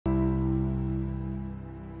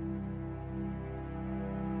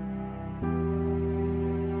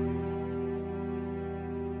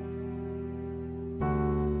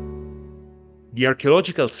The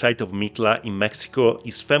archaeological site of Mitla in Mexico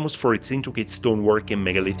is famous for its intricate stonework and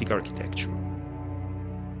megalithic architecture.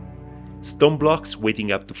 Stone blocks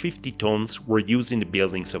weighing up to 50 tons were used in the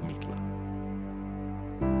buildings of Mitla.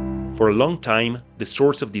 For a long time, the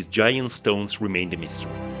source of these giant stones remained a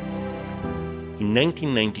mystery. In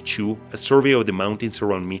 1992, a survey of the mountains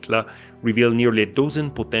around Mitla revealed nearly a dozen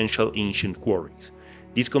potential ancient quarries.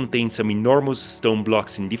 These contain some enormous stone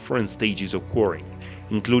blocks in different stages of quarrying,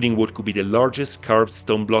 including what could be the largest carved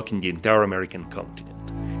stone block in the entire American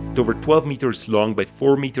continent. At over 12 meters long by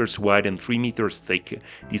 4 meters wide and 3 meters thick,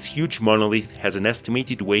 this huge monolith has an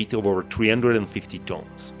estimated weight of over 350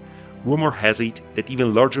 tons. Rumor has it that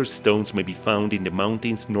even larger stones may be found in the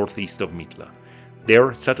mountains northeast of Mitla.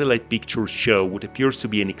 There, satellite pictures show what appears to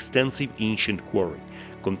be an extensive ancient quarry,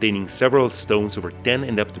 containing several stones over 10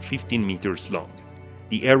 and up to 15 meters long.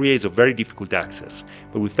 The area is of very difficult access,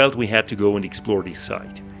 but we felt we had to go and explore this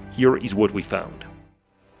site. Here is what we found.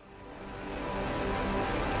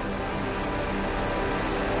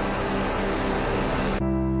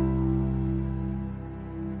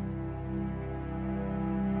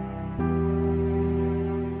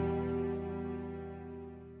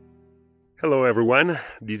 Hello everyone,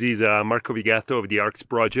 this is Marco Vigato of the ARCS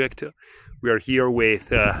project. We are here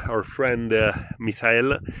with our friend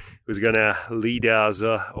Misael, who's gonna lead us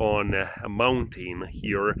on a mountain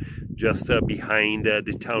here just behind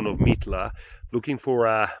the town of Mitla, looking for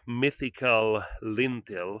a mythical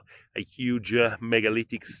lintel, a huge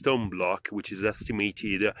megalithic stone block which is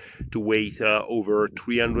estimated to weigh over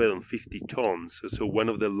 350 tons, so one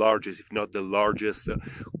of the largest, if not the largest,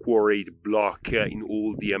 quarried block in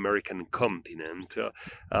all the American continent,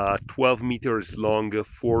 12 meters long,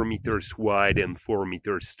 4 meters wide and 4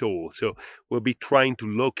 meters tall. So we'll be trying to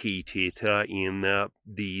locate it in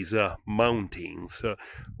these mountains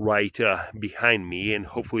right behind me, and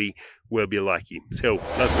hopefully we'll be lucky. So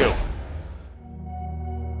let's go.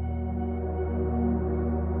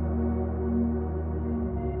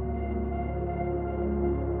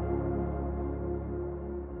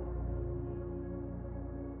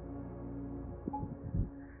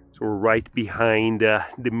 So we're right behind the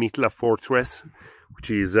Mitla fortress,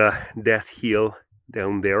 which is that hill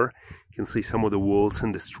down there. You can see some of the walls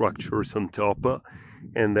and the structures on top,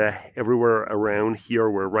 and everywhere around here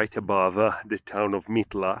we're right above the town of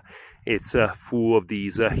Mitla. It's full of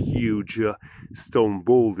these huge stone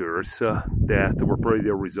boulders that were probably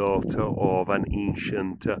the result of an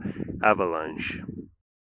ancient avalanche.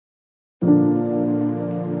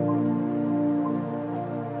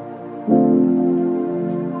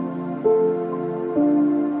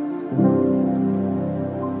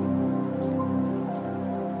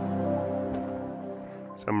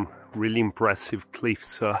 Some really impressive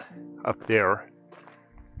cliffs up there.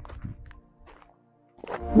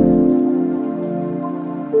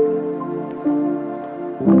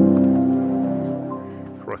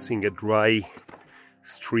 Crossing a dry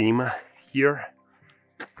stream here.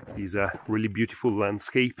 It's a really beautiful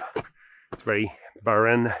landscape. It's very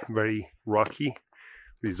barren, very rocky.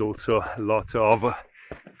 There's also a lot of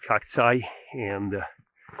cacti and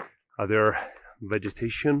other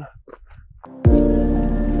vegetation.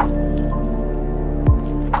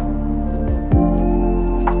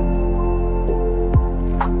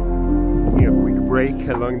 Break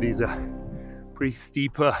along this pretty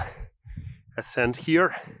steep ascent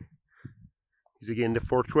here. This is again the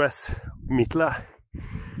fortress Mitla.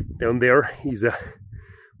 Down there is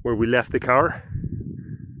where we left the car.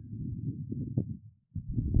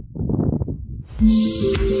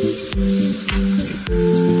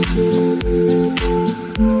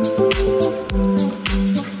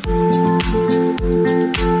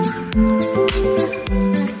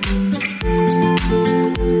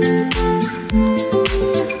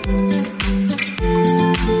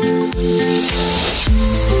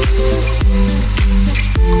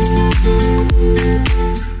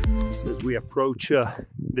 We approach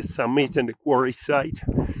the summit and the quarry site,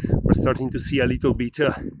 we're starting to see a little bit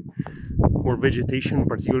more vegetation,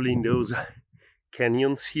 particularly in those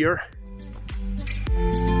canyons here.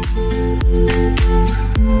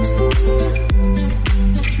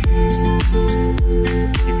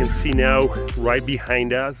 You can see now right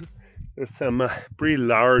behind us there's some pretty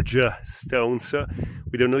large stones.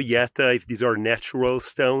 We don't know yet if these are natural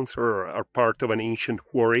stones or are part of an ancient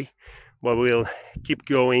quarry, but we'll keep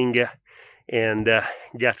going and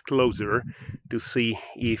get closer to see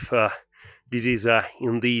if this is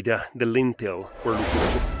indeed the lintel we're looking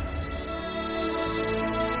for.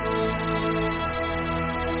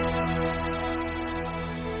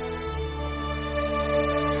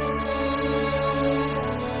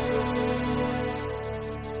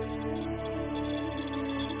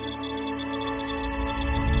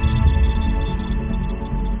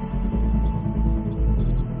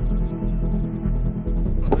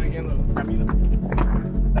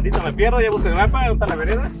 pierdo, ya busco el mapa, ¿dónde está la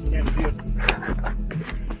vereda? Ya me tiro.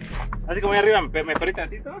 Así como ahí arriba me perdí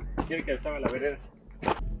tantito, quiero que estaba la vereda.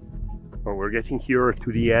 Well, we're getting here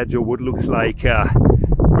to the edge of what looks like a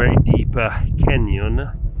very deep canyon,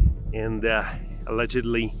 and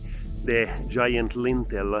allegedly the giant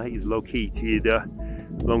lintel is located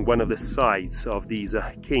along one of the sides of this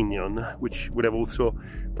canyon, which would have also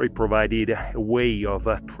provided a way of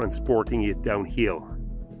transporting it downhill.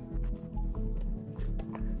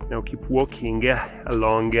 Now keep walking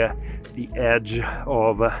along the edge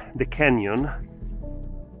of the canyon,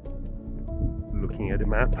 looking at the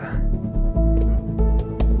map.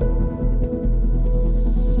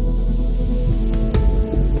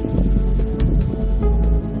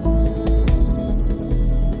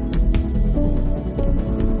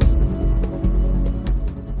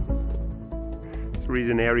 There is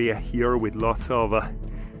an area here with lots of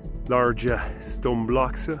large stone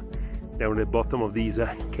blocks down at the bottom of this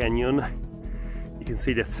canyon. You can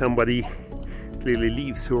see that somebody clearly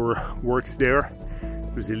lives or works there.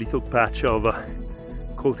 There's a little patch of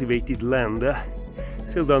cultivated land.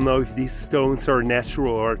 Still don't know if these stones are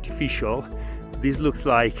natural or artificial. This looks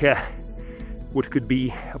like what could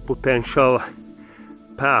be a potential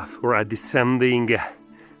path or a descending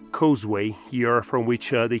causeway here from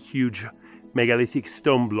which the huge megalithic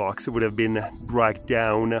stone blocks would have been dragged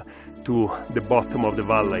down to the bottom of the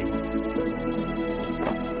valley.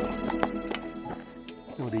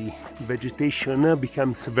 Now the vegetation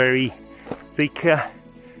becomes very thick.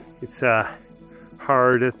 It's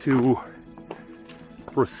hard to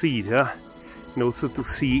proceed and also to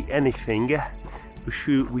see anything.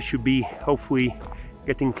 We should be hopefully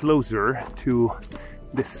getting closer to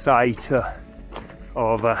the site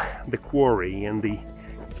of the quarry and the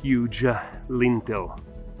huge lintel.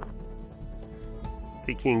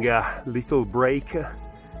 Taking a little break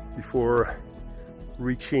before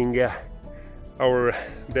reaching our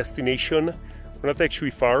destination. We're not actually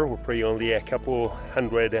far, we're probably only a couple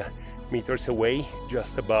hundred meters away,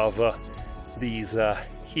 just above this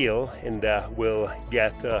hill, and we'll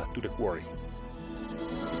get to the quarry.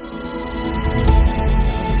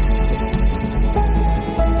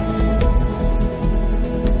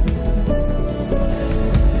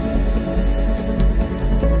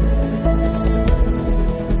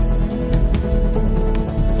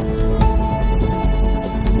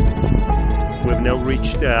 Now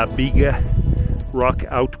reached a big rock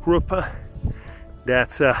outcrop.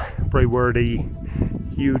 That's probably where the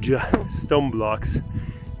huge stone blocks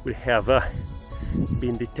would have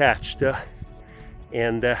been detached,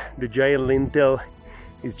 and the giant lintel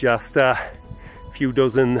is just a few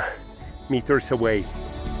dozen meters away.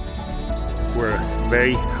 We're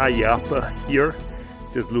very high up here.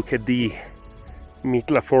 Just look at the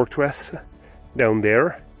Mitla fortress down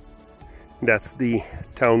there. That's the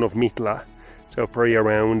town of Mitla. So probably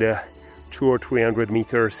around 200 or 300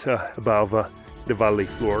 meters above the valley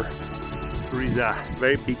floor. There is a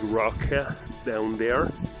very big rock down there.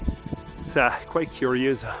 It's quite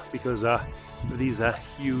curious because these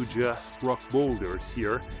huge rock boulders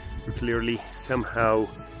here are clearly somehow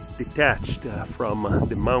detached from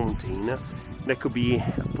the mountain. That could be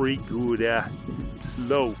a pretty good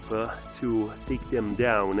slope to take them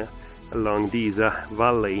down along this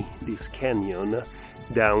valley, this canyon,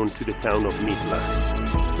 down to the town of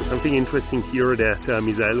Mitla. So something interesting here that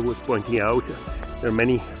Misael was pointing out, there are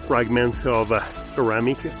many fragments of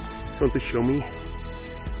ceramic. You want to show me,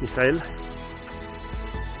 Misael?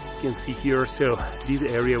 You can see here, so this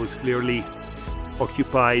area was clearly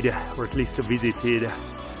occupied, or at least visited,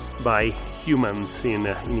 by humans in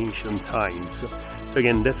ancient times. So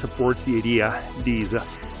again, that supports the idea these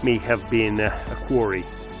may have been a quarry.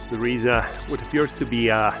 There is what appears to be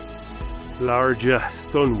a large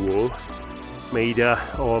stone wall made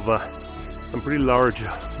of some pretty large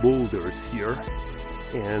boulders here,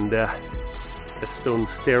 and a stone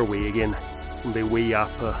stairway again on the way up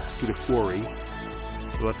to the quarry.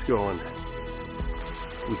 So let's go on.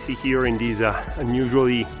 We see here in this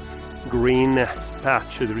unusually green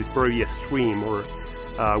patch there is probably a stream or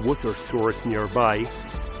a water source nearby.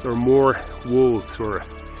 There are more walls or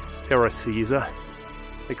terraces that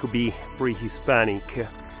could be pre-Hispanic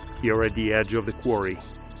here at the edge of the quarry.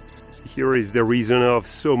 So here is the reason of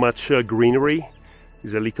so much greenery.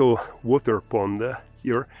 There's a little water pond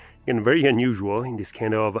here, and very unusual in this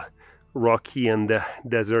kind of rocky and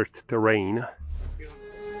desert terrain.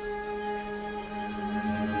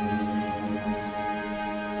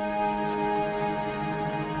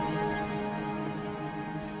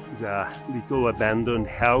 There's a little abandoned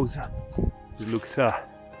house. It looks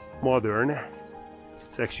modern.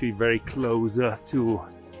 It's actually very close to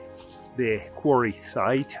the quarry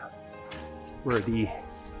site. where the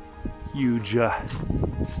huge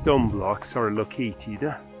stone blocks are located.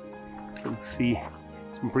 You can see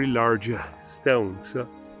some pretty large stones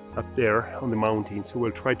up there on the mountain, so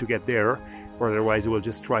we'll try to get there, or otherwise we'll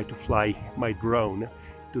just try to fly my drone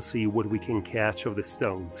to see what we can catch of the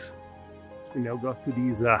stones. We now got to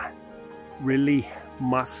these really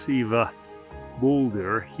massive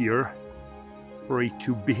boulder here, way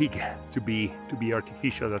too big to be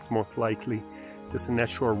artificial. That's most likely just a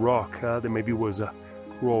natural rock that maybe was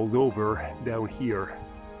rolled over down here.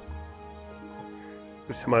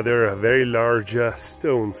 There's some other very large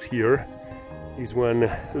stones here. This one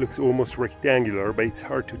looks almost rectangular, but it's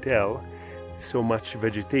hard to tell. So much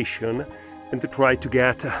vegetation, and to try to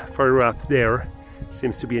get further up there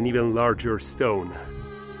seems to be an even larger stone.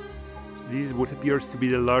 So this is what appears to be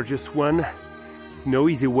the largest one. There's no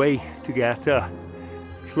easy way to get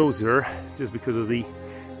closer just because of the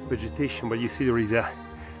vegetation, but you see there is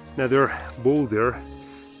another boulder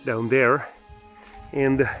down there,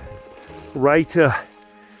 and right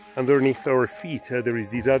underneath our feet there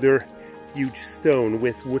is this other huge stone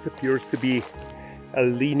with what appears to be a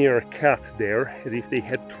linear cut there, as if they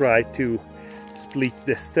had tried to split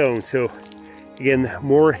the stone. So again,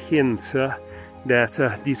 more hints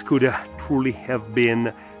that this could truly have been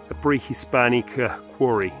a pre-Hispanic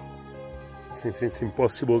quarry. So since it's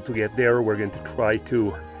impossible to get there, we're going to try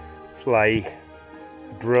to fly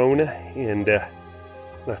a drone, and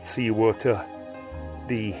let's see what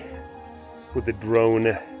the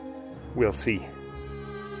drone will see.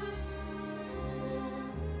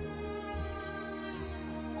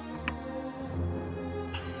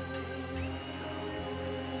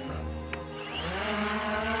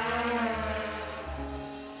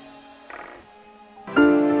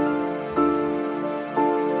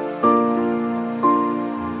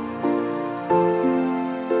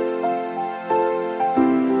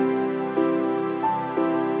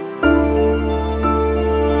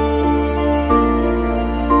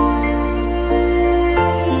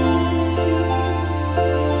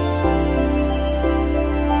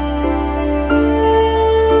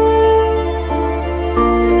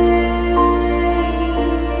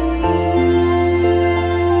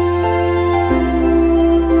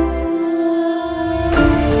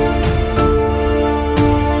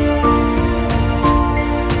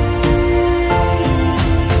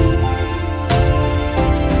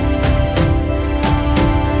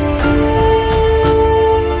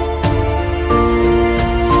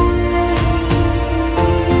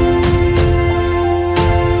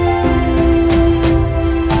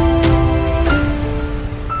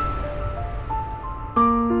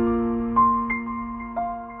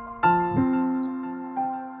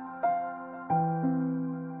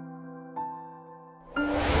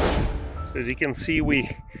 So as you can see, we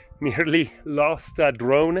nearly lost a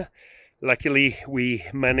drone. Luckily, we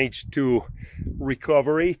managed to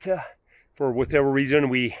recover it. For whatever reason,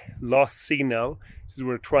 we lost signal. So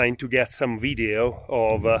we're trying to get some video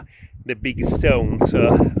of the big stones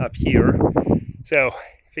up here. So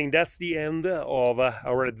I think that's the end of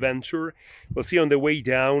our adventure. We'll see on the way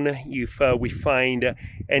down if we find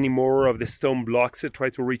any more of the stone blocks. Try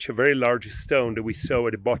to reach a very large stone that we saw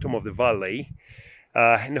at the bottom of the valley.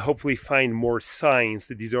 And hopefully find more signs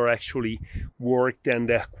that these are actually worked and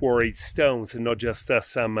quarried stones and not just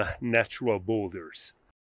some natural boulders.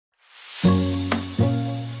 So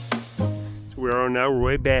we are on our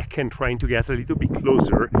way back and trying to get a little bit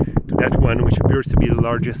closer to that one, which appears to be the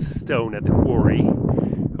largest stone at the quarry.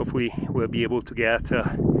 Hopefully we'll be able to get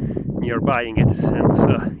nearby and get a sense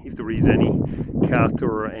if there is any cut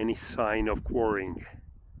or any sign of quarrying.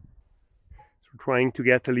 Trying to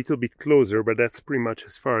get a little bit closer, but that's pretty much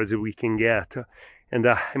as far as we can get. And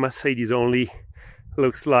I must say this only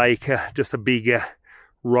looks like just a big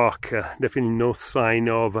rock, definitely no sign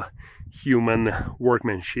of human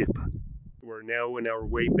workmanship. We're now on our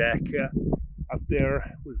way back. Up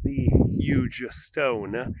there was the huge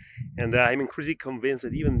stone, and I'm increasingly convinced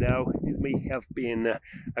that even though this may have been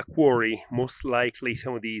a quarry, most likely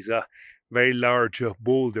some of these very large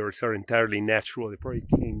boulders are entirely natural. They probably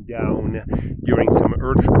came down during some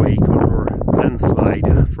earthquake or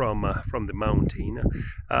landslide from the mountain.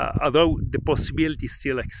 Although the possibility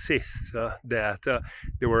still exists that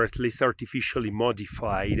they were at least artificially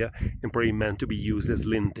modified and probably meant to be used as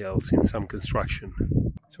lintels in some construction.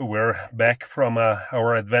 So we're back from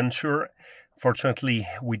our adventure. Fortunately,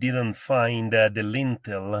 we didn't find the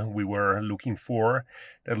lintel we were looking for.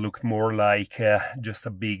 That looked more like just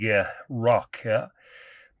a big rock.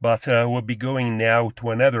 But we'll be going now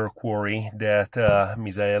to another quarry that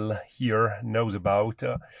Misael here knows about.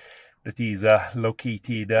 that is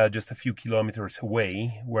located just a few kilometers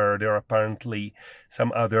away, where there are apparently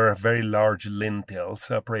some other very large lintels,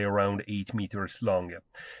 probably around 8 meters long.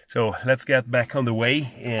 So let's get back on the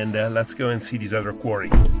way and let's go and see this other quarry.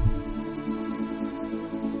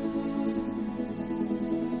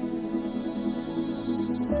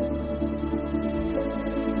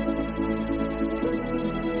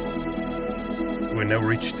 We now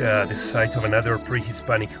reached the site of another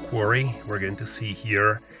pre-Hispanic quarry. We're going to see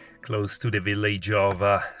here, close to the village of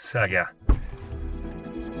Saga.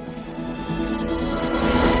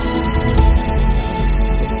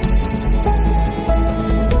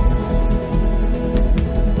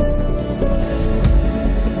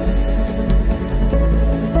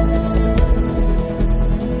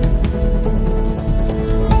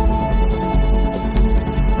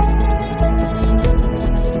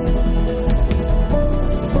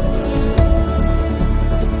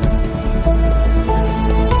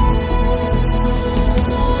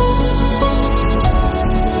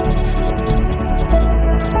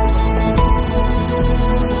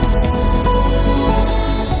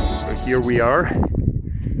 Here we are.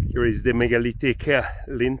 Here is the megalithic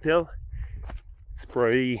lintel. It's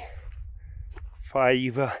probably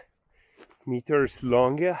 5 meters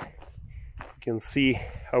long. You can see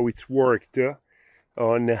how it's worked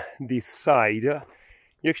on this side.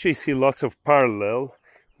 You actually see lots of parallel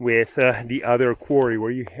with the other quarry,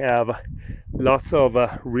 where you have lots of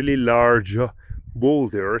really large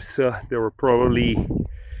boulders. They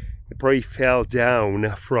probably fell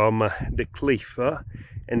down from the cliff.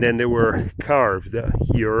 And then they were carved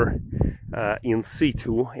here in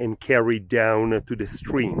situ and carried down to the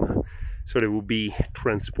stream, so they will be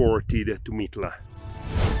transported to Mitla.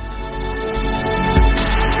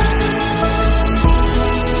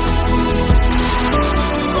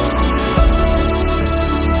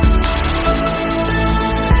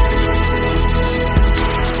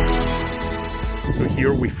 So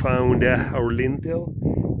here we found our lintel.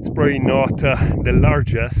 It's probably not the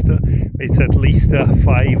largest, but it's at least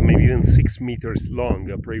 5, maybe even 6 meters long,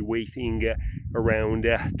 probably weighing around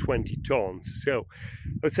 20 tons. So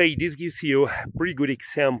let's say this gives you a pretty good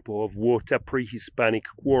example of what a pre-Hispanic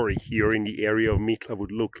quarry here in the area of Mitla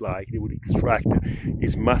would look like. They would extract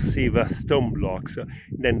these massive stone blocks,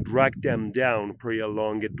 then drag them down probably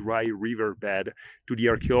along a dry riverbed to the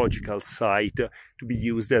archaeological site to be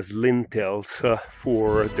used as lintels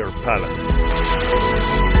for their palaces.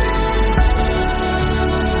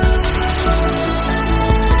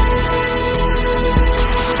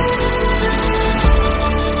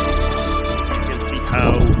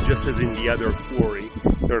 Just as in the other quarry,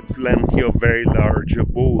 there are plenty of very large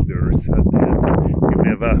boulders that you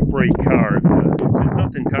have pre-carved. So it's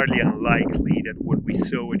not entirely unlikely that what we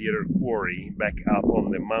saw at the other quarry back up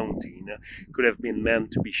on the mountain could have been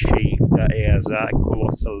meant to be shaped as a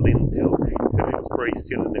colossal lintel, so it was probably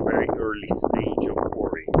still in a very early stage of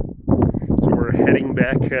quarry. So we're heading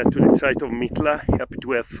back to the site of Mitla, happy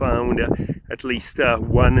to have found at least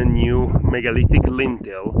one new megalithic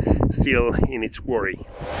lintel still in its quarry.